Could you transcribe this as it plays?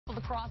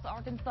across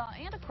Arkansas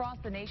and across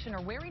the nation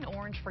are wearing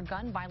orange for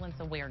gun violence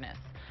awareness.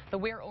 The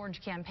Wear Orange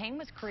campaign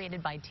was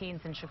created by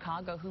teens in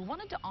Chicago who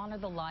wanted to honor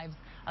the lives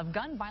of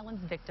gun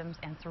violence victims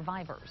and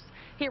survivors.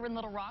 Here in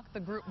Little Rock, the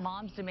group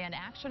Moms Demand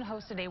Action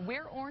hosted a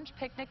Wear Orange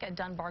picnic at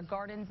Dunbar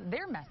Gardens.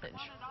 Their message,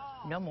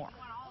 no more.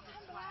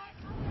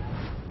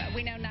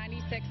 We know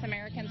 96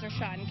 Americans are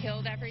shot and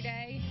killed every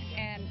day,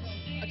 and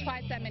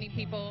twice that many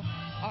people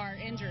are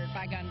injured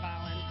by gun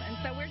violence. And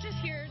so we're just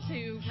here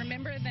to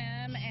remember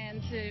them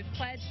and to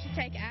pledge to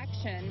take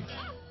action.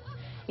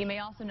 You may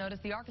also notice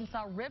the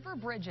Arkansas River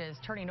bridges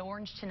turning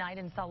orange tonight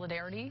in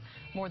solidarity.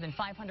 More than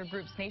 500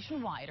 groups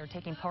nationwide are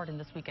taking part in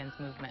this weekend's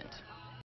movement.